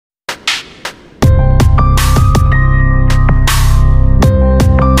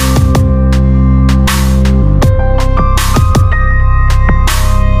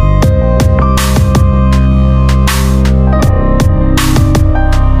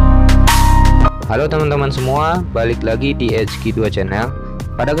Halo teman-teman semua, balik lagi di Ed Sikidua channel.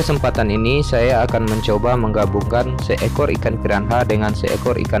 Pada kesempatan ini saya akan mencoba menggabungkan seekor ikan piranha dengan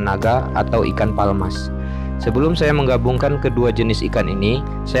seekor ikan naga atau ikan palmas. Sebelum saya menggabungkan kedua jenis ikan ini,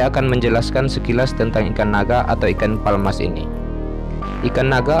 saya akan menjelaskan sekilas tentang ikan naga atau ikan palmas ini.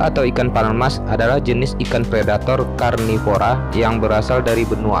 Ikan naga atau ikan palmas adalah jenis ikan predator karnivora yang berasal dari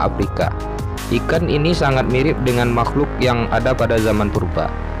benua Afrika. Ikan ini sangat mirip dengan makhluk yang ada pada zaman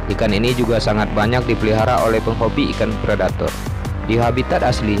purba. Ikan ini juga sangat banyak dipelihara oleh penghobi ikan predator. Di habitat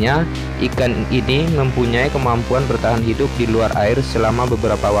aslinya, ikan ini mempunyai kemampuan bertahan hidup di luar air selama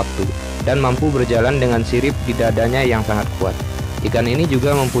beberapa waktu dan mampu berjalan dengan sirip di dadanya yang sangat kuat. Ikan ini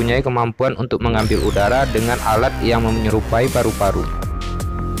juga mempunyai kemampuan untuk mengambil udara dengan alat yang menyerupai paru-paru.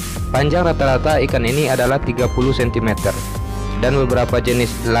 Panjang rata-rata ikan ini adalah 30 cm dan beberapa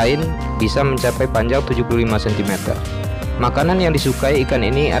jenis lain bisa mencapai panjang 75 cm. Makanan yang disukai ikan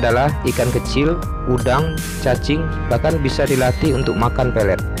ini adalah ikan kecil, udang, cacing, bahkan bisa dilatih untuk makan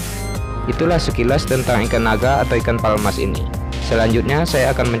pelet. Itulah sekilas tentang ikan naga atau ikan palmas ini. Selanjutnya saya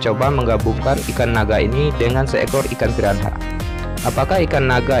akan mencoba menggabungkan ikan naga ini dengan seekor ikan piranha. Apakah ikan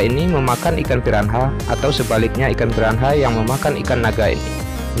naga ini memakan ikan piranha atau sebaliknya ikan piranha yang memakan ikan naga ini?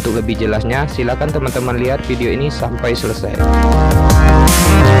 Untuk lebih jelasnya, silakan teman-teman lihat video ini sampai selesai.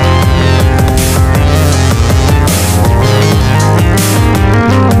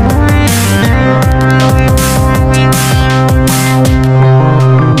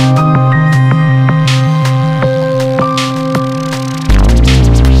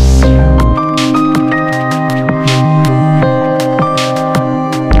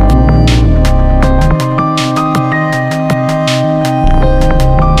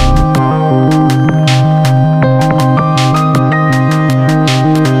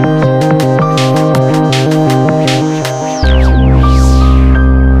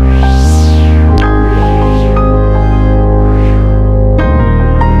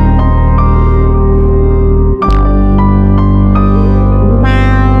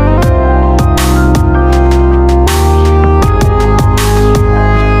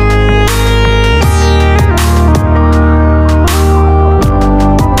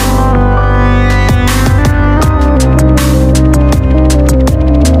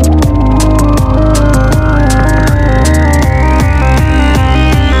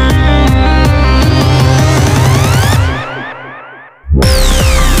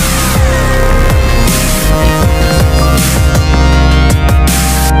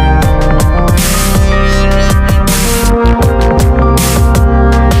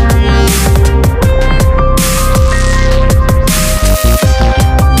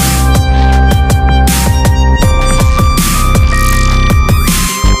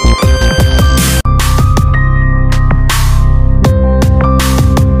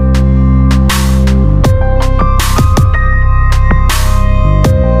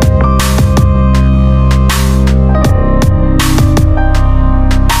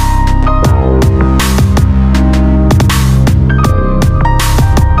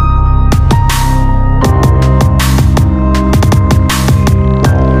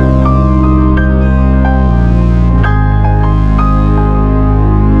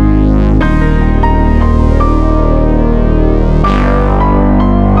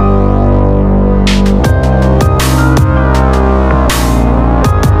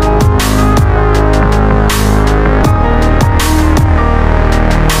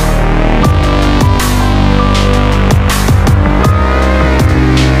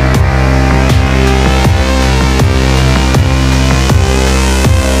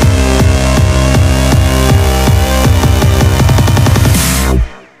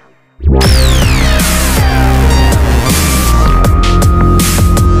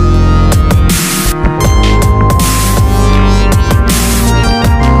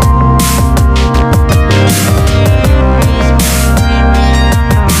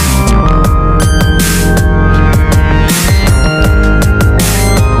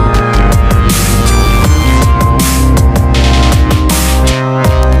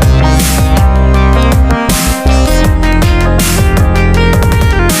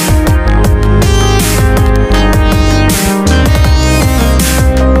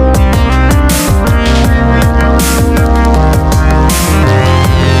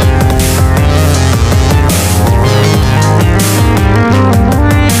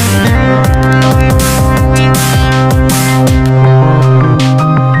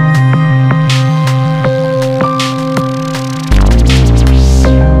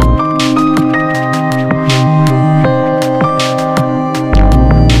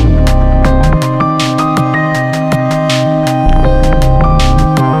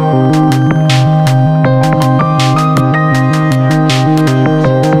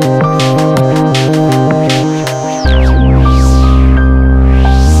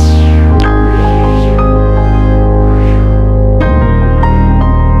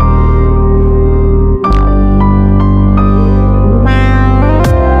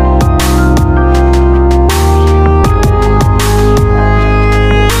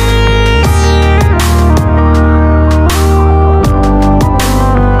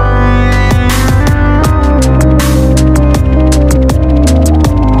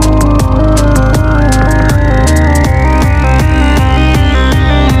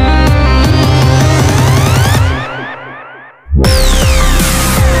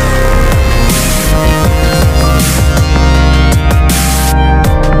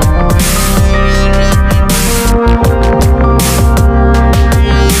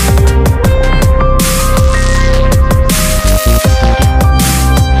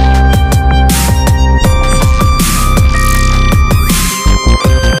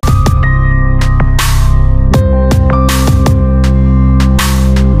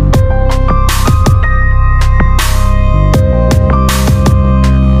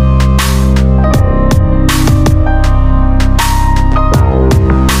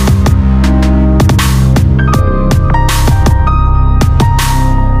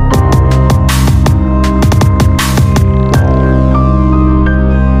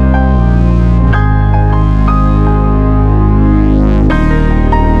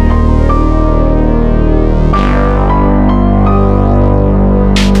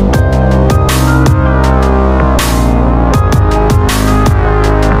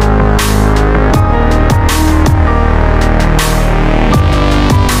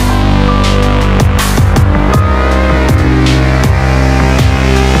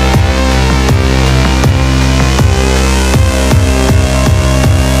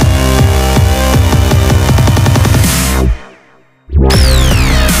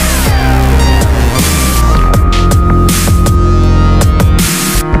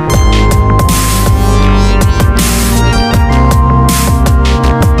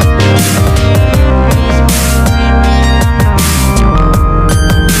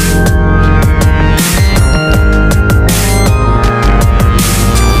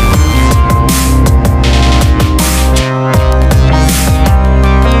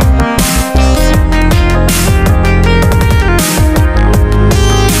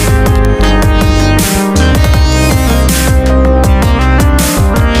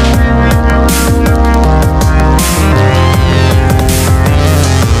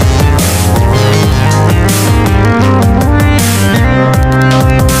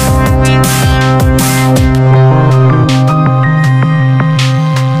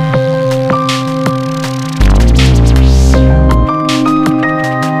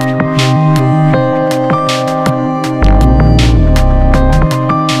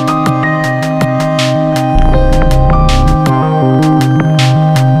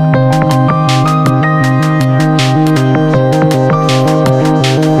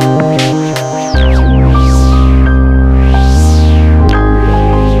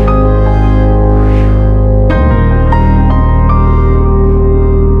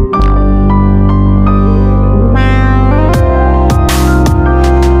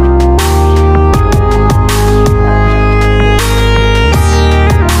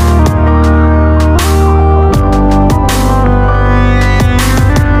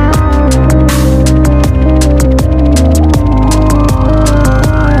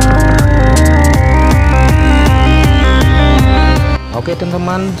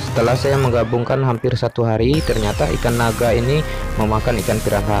 teman-teman, setelah saya menggabungkan hampir 1 hari, ternyata ikan naga ini memakan ikan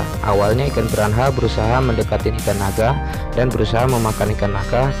piranha. Awalnya ikan piranha berusaha mendekati ikan naga dan berusaha memakan ikan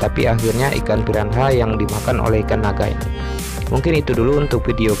naga, tapi akhirnya ikan piranha yang dimakan oleh ikan naga ini. Mungkin itu dulu untuk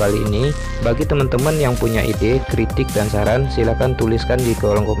video kali ini. Bagi teman-teman yang punya ide, kritik, dan saran, silahkan tuliskan di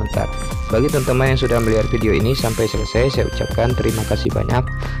kolom komentar. Bagi teman-teman yang sudah melihat video ini sampai selesai, saya ucapkan terima kasih banyak.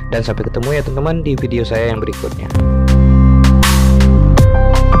 Dan sampai ketemu ya teman-teman di video saya yang berikutnya.